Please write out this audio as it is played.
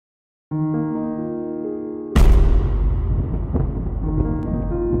Hello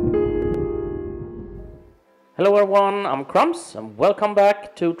everyone, I'm Crumbs and welcome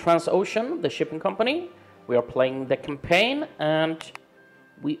back to TransOcean, the shipping company. We are playing the campaign and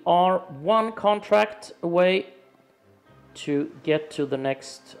we are one contract away to get to the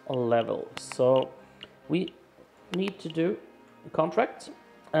next level. So we need to do a contract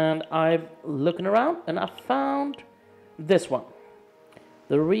and I've looking around and I found this one.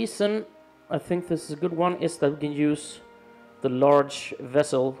 The reason I think this is a good one is that we can use the large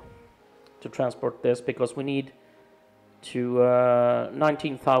vessel to transport this because we need to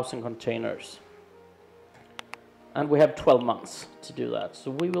 19,000 containers and we have 12 months to do that,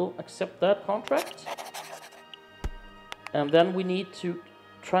 so we will accept that contract. And then we need to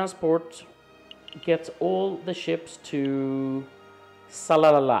get all the ships to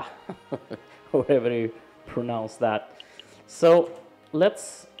Salalala however you pronounce that. So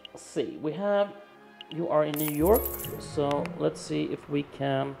let's see, you are in New York, so let's see if we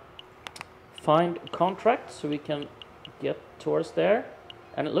can find a contract so we can get towards there.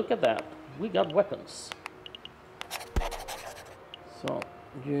 And look at that, we got weapons. So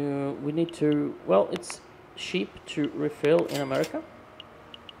we need to, well, it's cheap to refill in America,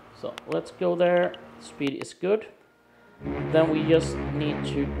 so let's go there. Speed is good. Then we just need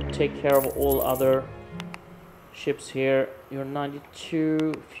to take care of all other ships here. You're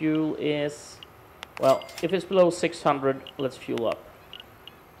 92, fuel is, well, if it's below 600, let's fuel up.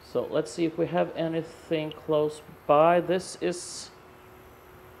 So let's see if we have anything close by. This is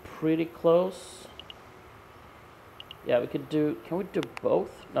pretty close. Yeah, we could do, can we do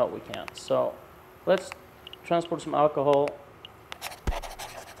both? No, we can't. So let's transport some alcohol.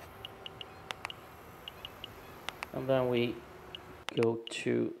 And then we go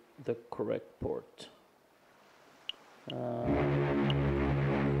to the correct port.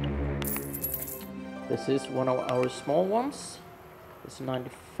 This is one of our small ones. It's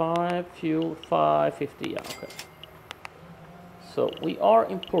 95, fuel 550, yeah, okay. So we are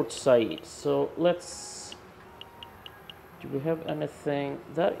in Port Said, so let's, do we have anything?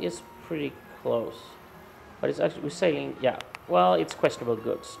 That is pretty close, but it's actually, we're sailing, yeah, well, it's questionable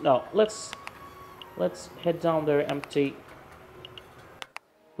goods. No, let's head down there empty.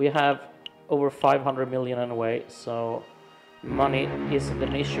 We have over 500 million anyway, so money isn't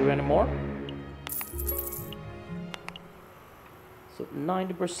an issue anymore.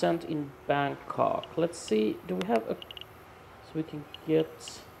 90% in Bangkok. Let's see, do we have a, so we can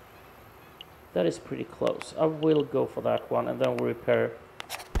get, that is pretty close. I will go for that one and then we'll repair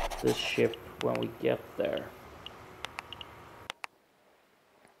this ship when we get there.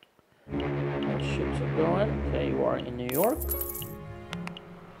 Our ships are going. Okay, you are in New York.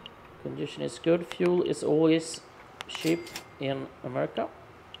 Condition is good. Fuel is always cheap in America.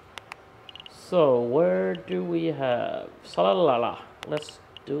 So where do we have Salalala? Let's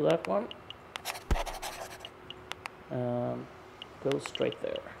do that one. Go straight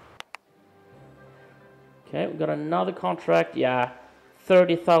there. Okay, we got another contract. Yeah,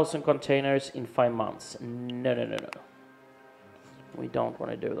 30,000 containers in 5 months. No. We don't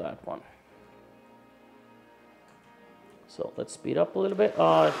want to do that one. So let's speed up a little bit.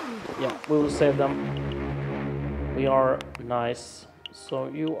 Yeah, we will save them. We are nice. So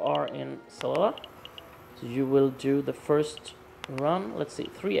you are in Salala. So you will do the first run. Let's see,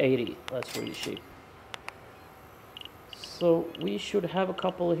 380. That's really cheap. So we should have a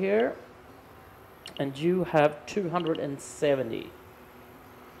couple here. And you have 270.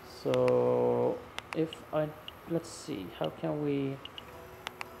 So if I, let's see, how can we,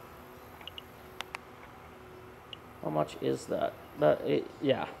 how much is that?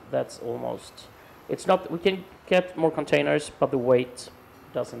 Yeah, that's almost, it's not, we can get more containers, but the weight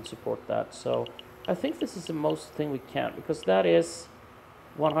doesn't support that. So I think this is the most thing we can, because that is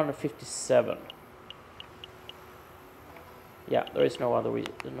 157. Yeah, there is no other way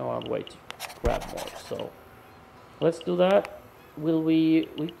to grab more. So let's do that. Will we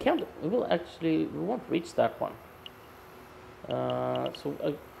can't, we will actually, we won't reach that one.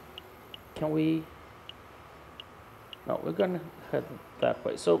 Can we, no, we're gonna head that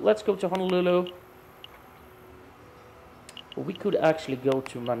way. So let's go to Honolulu. We could actually go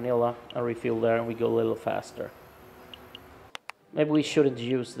to Manila and refill there, and we go a little faster. Maybe we shouldn't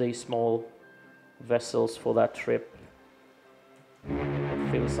use these small vessels for that trip.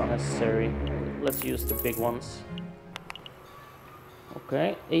 It feels unnecessary. Let's use the big ones.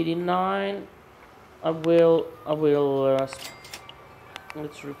 Okay, 89. I will. Oh,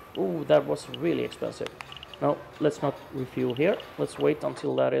 that was really expensive. No, let's not refuel here. Let's wait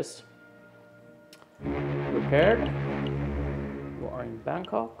until that is repaired. We are in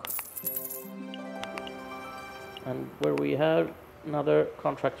Bangkok. and where we have another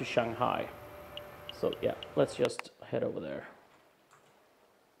contract to Shanghai. So yeah, let's just head over there.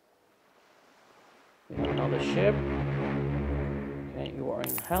 We have another ship. Okay, you are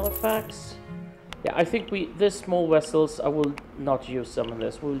in Halifax. Yeah, I think these small vessels, I will not use them in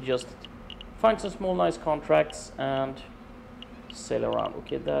this. We'll just find some small nice contracts and sail around.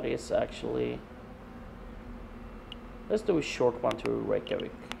 Okay, that is actually... Let's do a short one to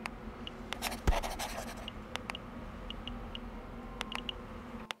Reykjavik.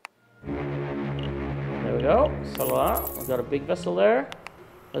 There we go. Salah, we got a big vessel there.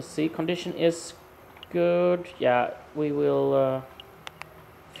 Let's see, condition is good. Yeah, we will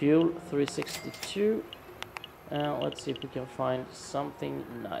fuel 362. Let's see if we can find something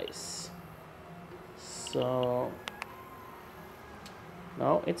nice. So,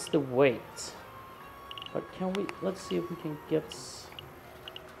 no, it's the weight. But can we, let's see if we can get,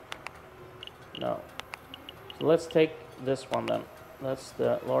 no. So let's take this one then. That's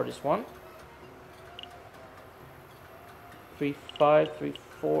the largest one. 3.5,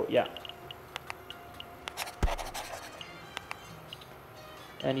 3.4, yeah.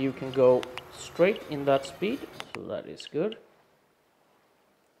 And you can go straight in that speed, so that is good.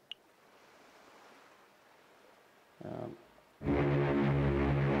 There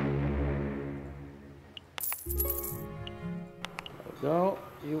we go.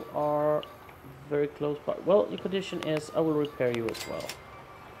 You are very close by. Well, your condition is I will repair you as well.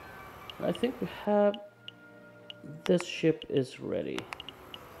 And I think we have, this ship is ready.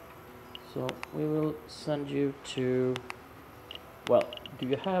 So we will send you to, well, do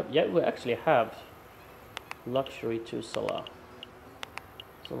you have, yeah, we actually have luxury to Salah.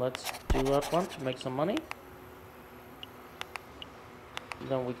 So let's do that one to make some money.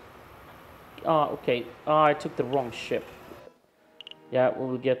 Then we, okay, I took the wrong ship. Yeah, we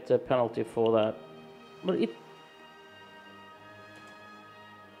will get a penalty for that. But it,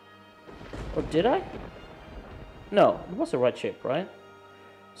 or did I? No, it was the right ship, right?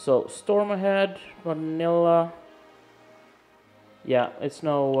 So, storm ahead, vanilla. Yeah, it's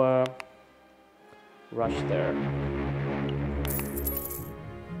no rush there.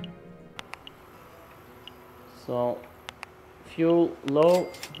 So, fuel low.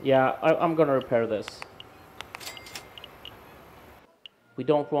 Yeah, I'm gonna repair this. We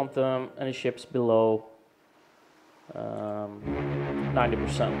don't want any ships below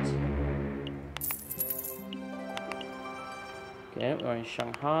 90%. Okay, we're in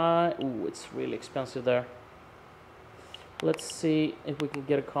Shanghai. Ooh, it's really expensive there. Let's see if we can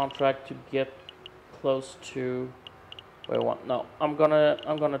get a contract to get close to where I want. No, I'm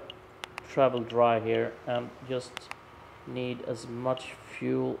gonna travel dry here and just need as much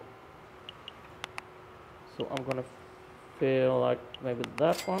fuel. So I'm gonna feel like maybe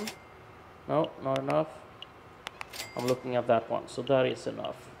that one. No, not enough. I'm looking at that one, so that is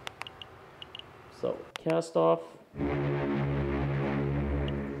enough. So cast off.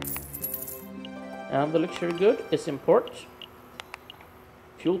 And the luxury good is import.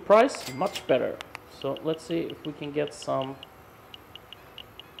 Fuel price, much better. So let's see if we can get some.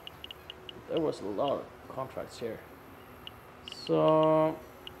 There was a lot of contracts here. So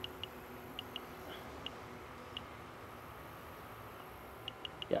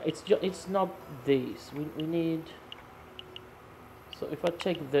yeah, it's not these. We need. So if I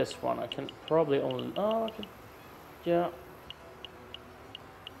take this one, I can probably only. Oh, I can, yeah.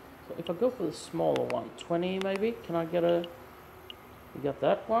 So if I go for the smaller one, 20 maybe. Can I get a? We got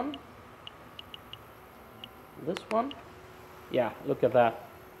that one. This one. Yeah, look at that.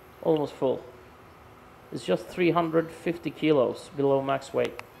 Almost full. It's just 350 kilos below max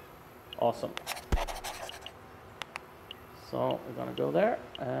weight. Awesome. So we're gonna go there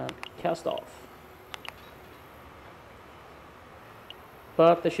and cast off.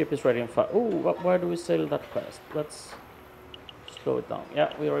 But the ship is ready in fire. Oh, why do we sail that fast? Let's slow it down.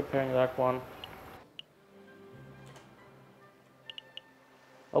 Yeah, we are repairing that one.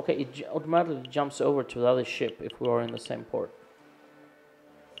 Okay, it automatically jumps over to the other ship if we are in the same port.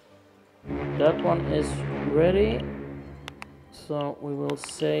 That one is ready. So we will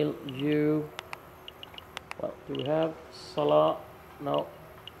sail you. Well, do we have Salah? No.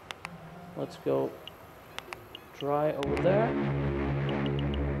 Let's go dry over there.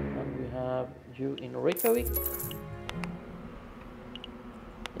 And we have you in Reykjavik.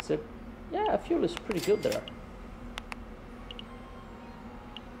 Is it? Yeah, fuel is pretty good there.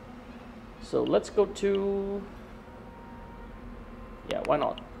 So let's go to, yeah, why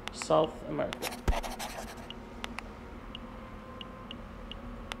not? South America.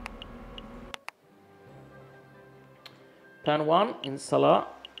 Pan 1 in Salah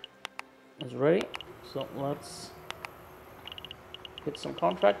is ready. So let's get some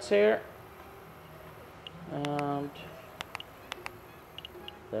contracts here. And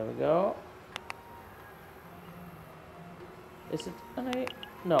there we go. Is it any?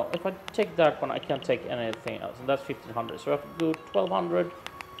 No, if I take that one, I can't take anything else. And that's 1500. So I have to do 1200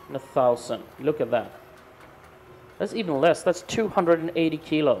 and 1000. Look at that. That's even less. That's 280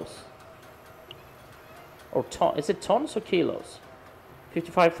 kilos. Or ton. Is it tons or kilos?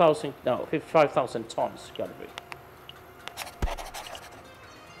 55,000. No, 55,000 tons. Gotta be.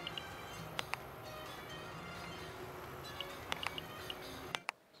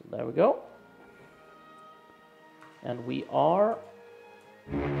 So there we go. And we are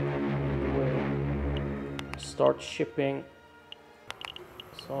start shipping.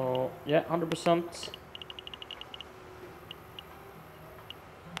 So yeah, 100%.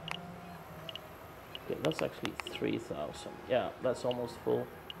 Okay, that's actually 3,000. Yeah, that's almost full.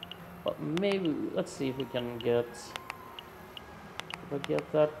 But maybe let's see if we can get. If I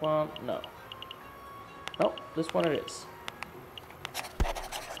get that one, no. No, this one it is.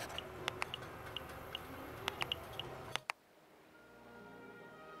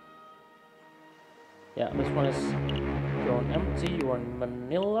 Yeah, this one is going empty. You are in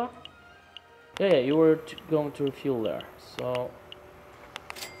Manila. Yeah, you were going to refuel there. So,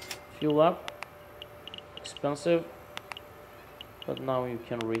 fuel up. Expensive. But now you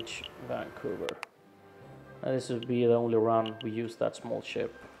can reach Vancouver. And this would be the only run we use that small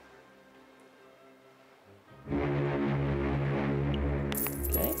ship.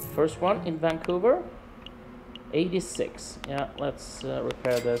 Okay, first one in Vancouver. 86. Yeah, let's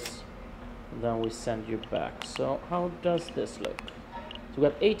repair this. And then we send you back. So how does this look? So we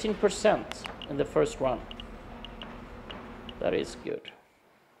got 18% in the first run. That is good.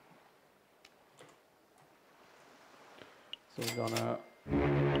 So we're gonna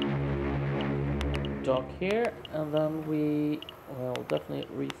dock here, and then we will definitely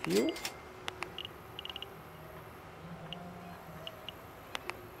refuel.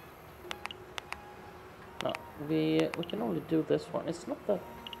 No, we can only do this one. It's not that.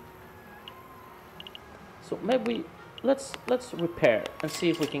 So maybe let's repair and see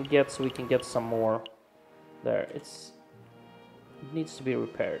if we can get some more there. It needs to be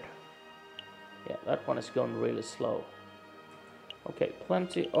repaired. Yeah, that one is going really slow. Okay,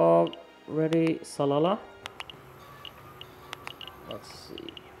 plenty of ready Salala. Let's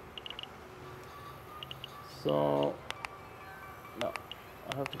see. So no,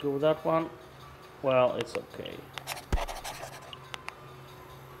 I have to go with that one. Well, it's okay.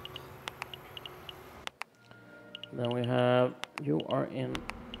 Then we have, you are in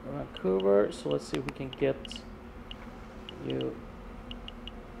Vancouver, so let's see if we can get you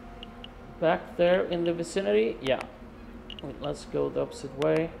back there in the vicinity. Yeah, wait, let's go the opposite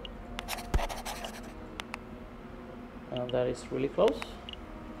way. And that is really close.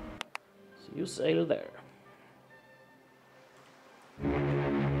 So you sail there.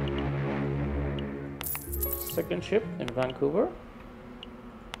 Second ship in Vancouver.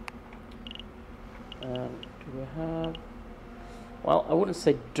 And do we have, well, I wouldn't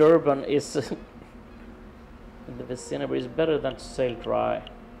say Durban is in the vicinity, but it's better than to sail dry.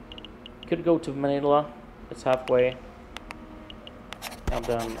 Could go to Manila, it's halfway, and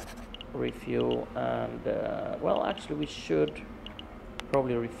then refuel. And well, actually we should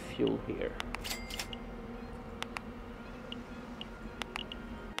probably refuel here.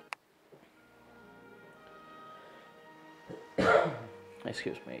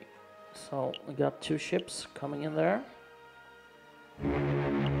 Excuse me. So we got two ships coming in there. We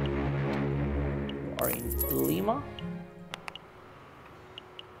are in Lima.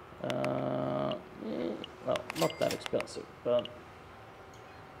 Well, not that expensive, but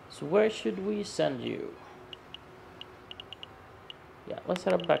so where should we send you? Yeah, let's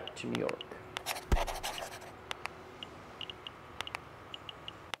head back to New York.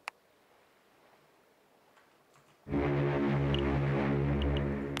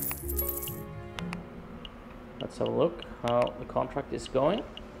 Let's have a look how the contract is going.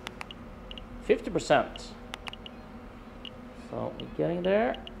 50%. So we're getting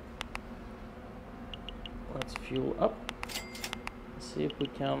there. Let's fuel up. See if we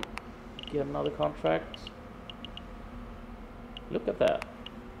can get another contract. Look at that.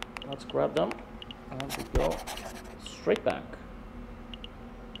 Let's grab them and we go straight back.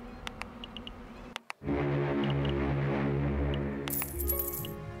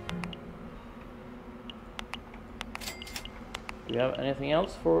 Do you have anything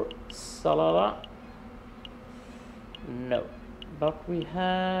else for Salala? No, but we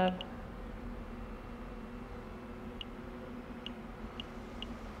have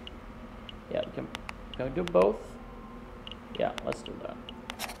Yeah, can we do both? Yeah, let's do that.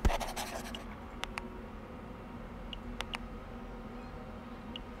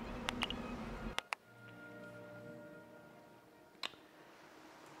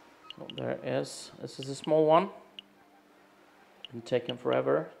 So there is, this is a small one. Been taking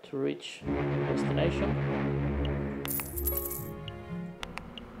forever to reach destination.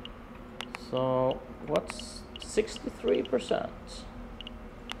 So what's 63%?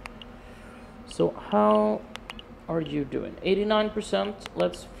 So how are you doing? 89%.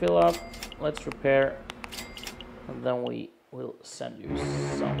 Let's fill up, let's repair, and then we will send you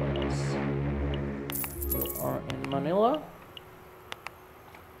somewhere else. You are in Manila.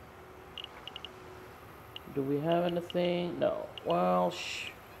 Do we have anything? No. Well,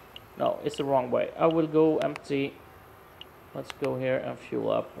 no, it's the wrong way. I will go empty. Let's go here and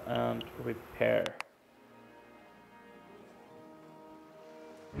fuel up and repair.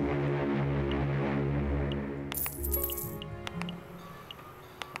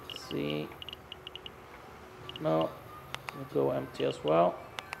 Let's see. No, we'll go empty as well.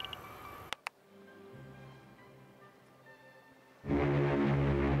 We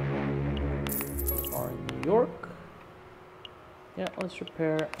are in New York. Yeah, let's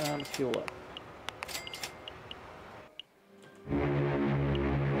repair and fuel up.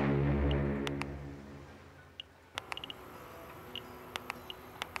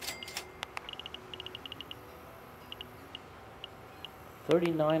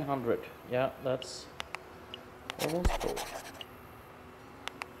 $3,900. Yeah, that's almost full.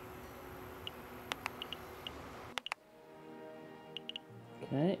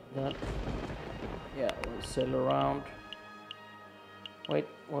 Okay, that. Yeah, we'll sail around. Wait,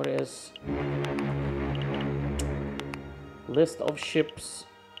 what is list of ships?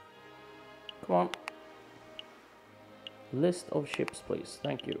 Come on. List of ships, please.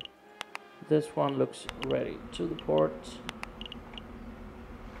 Thank you. This one looks ready to the port.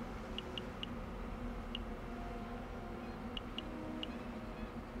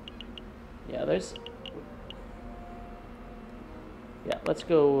 Yeah, there's. Yeah, let's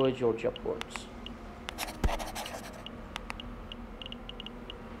go Georgia ports.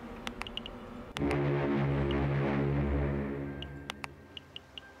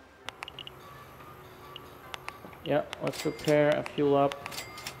 Yeah, let's repair and fuel up.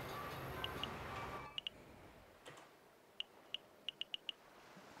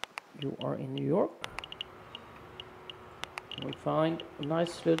 You are in New York. We find a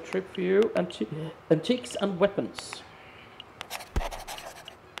nice little trip for you. Antiques and weapons.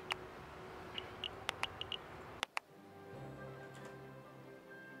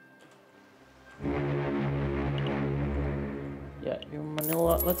 Yeah, you're in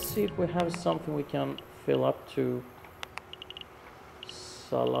Manila. Let's see if we have something we can fill up to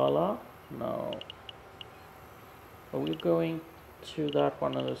Salala. No. Are we going to that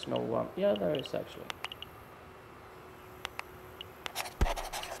one and there's no one? Yeah, there is actually.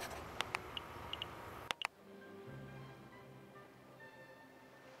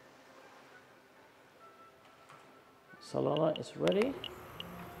 Salala is ready.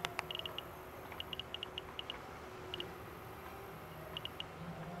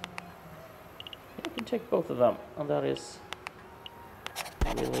 You can take both of them, and that is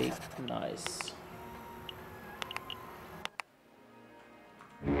really nice.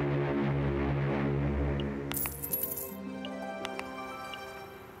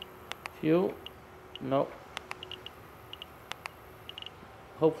 Fuel? No.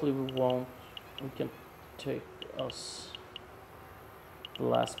 Hopefully we won't. We can take us the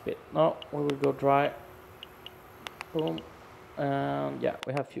last bit. No, we will go dry. Boom. And yeah,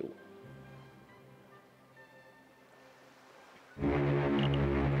 we have fuel.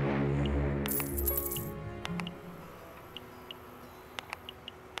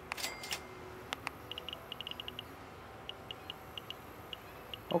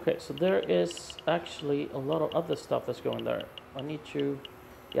 Okay, so there is actually a lot of other stuff that's going there. I need to...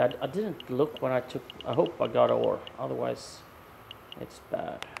 Yeah, I didn't look when I took... I hope I got ore, otherwise it's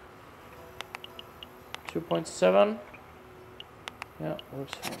bad. 2.7. Yeah,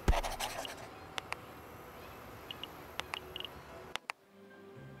 works for me.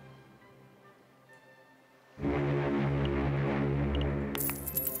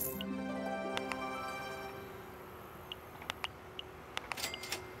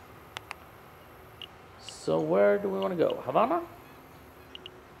 So where do we want to go? Havana?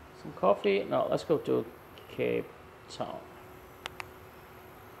 Some coffee? No, let's go to Cape Town.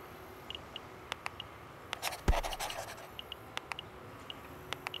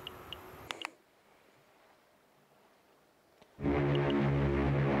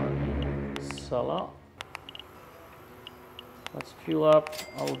 Uppsala. Let's fuel up.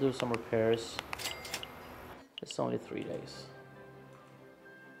 I will do some repairs. It's only 3 days.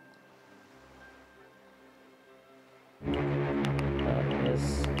 That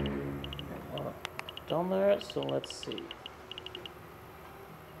is done there, so let's see.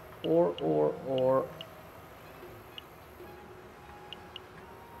 Or.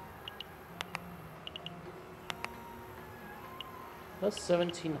 That's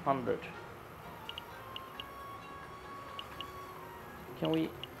 1700. Can we?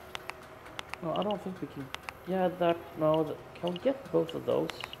 No, I don't think we can. Yeah, that no. Can we get both of those?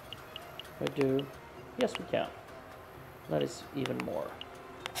 I do. Yes, we can. That is even more.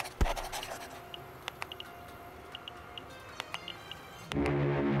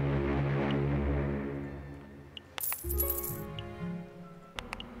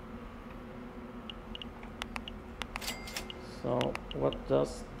 So, what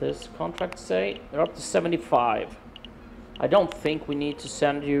does this contract say? They're up to 75. I don't think we need to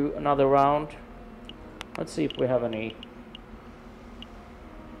send you another round. Let's see if we have any.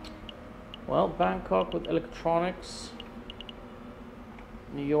 Well, Bangkok with electronics.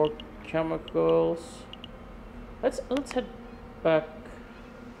 New York chemicals. Let's head back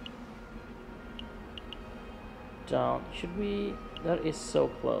down. Should we? That is so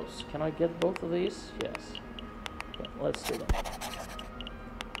close. Can I get both of these? Yes. Okay, let's do that.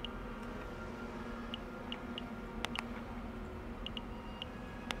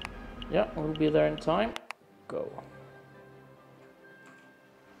 Yeah, we'll be there in time. Go.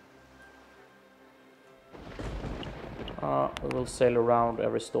 We will sail around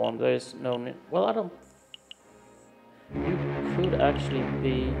every storm. There is no need. Well, I don't. You could actually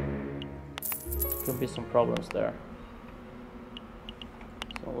be. Could be some problems there.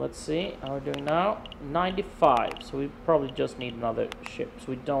 So let's see how we're doing now. 95. So we probably just need another ship. So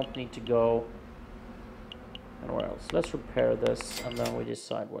we don't need to go anywhere else. Let's repair this and then we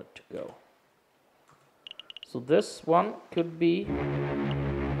decide where to go. So this one could be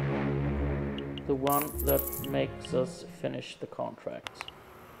the one that makes us finish the contract.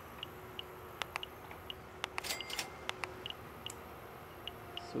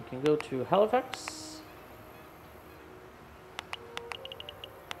 So we can go to Halifax.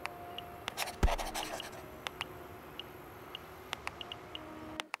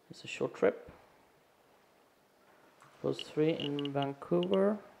 It's a short trip. Those 3 in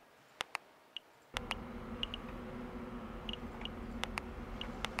Vancouver.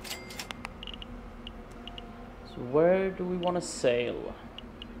 So where do we want to sail?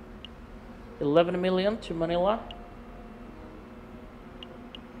 11 million to Manila.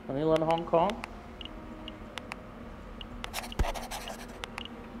 Manila and Hong Kong.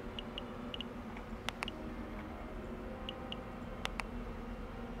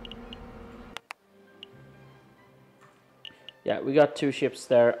 Yeah, we got 2 ships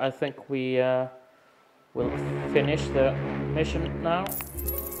there. I think we will finish the mission now.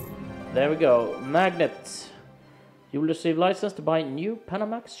 There we go. Magnet. You will receive license to buy new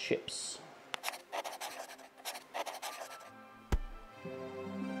Panamax ships.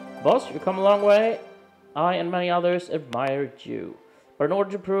 Boss, you come a long way. I and many others admired you. But in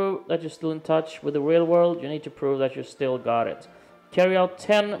order to prove that you're still in touch with the real world, you need to prove that you still got it. Carry out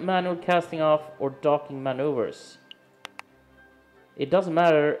 10 manual casting off or docking maneuvers. It doesn't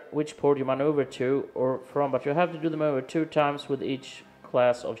matter which port you maneuver to or from, but you have to do the maneuver 2 times with each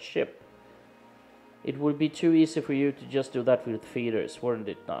class of ship. It would be too easy for you to just do that with feeders, wouldn't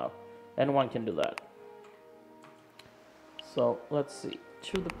it now? Anyone can do that. So, let's see.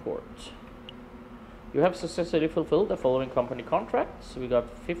 To the port. You have successfully fulfilled the following company contracts. So we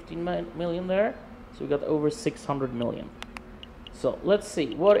got 15 million there. So we got over 600 million. So, let's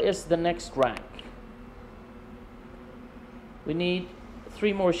see. What is the next rank? We need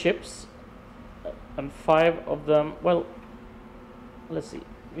 3 more ships. And 5 of them... Well, let's see.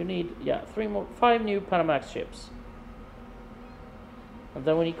 You need, 5 new Panamax ships. And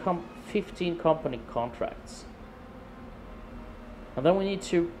then we need 15 company contracts. And then we need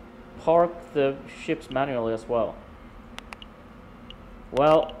to park the ships manually as well.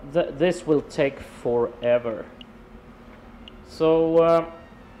 Well, this will take forever. So,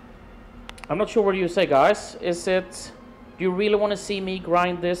 I'm not sure what you say, guys. Is it... Do you really want to see me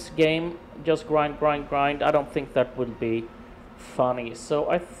grind this game? Just grind. I don't think that would be funny. So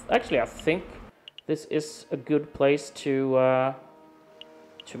I think this is a good place to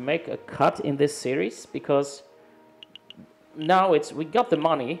make a cut in this series, because now we got the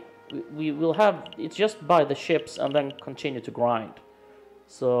money. We will have it's just buy the ships and then continue to grind.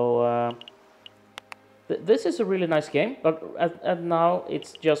 So This is a really nice game, but and now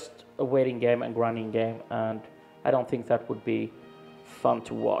it's just a waiting game and grinding game, and I don't think that would be fun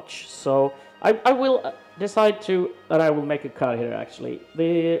to watch. So I will decide that I will make a cut here. Actually,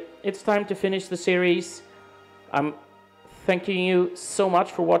 it's time to finish the series. I'm thanking you so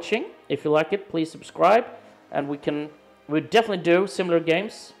much for watching. If you like it, please subscribe, and we'll definitely do similar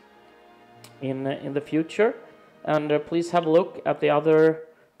games in the future. And please have a look at the other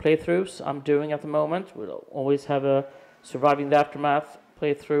playthroughs I'm doing at the moment. We'll always have a Surviving the Aftermath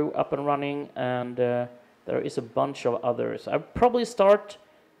playthrough up and running, and there is a bunch of others. I'll probably start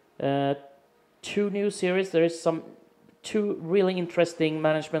 2 new series. There is 2 really interesting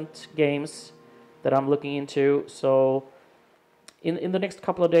management games that I'm looking into. So in the next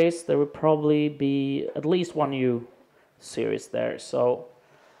couple of days, there will probably be at least 1 new series there. So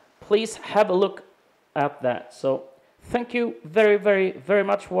please have a look at that. So thank you very, very, very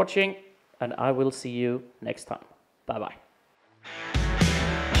much for watching, and I will see you next time. Bye bye.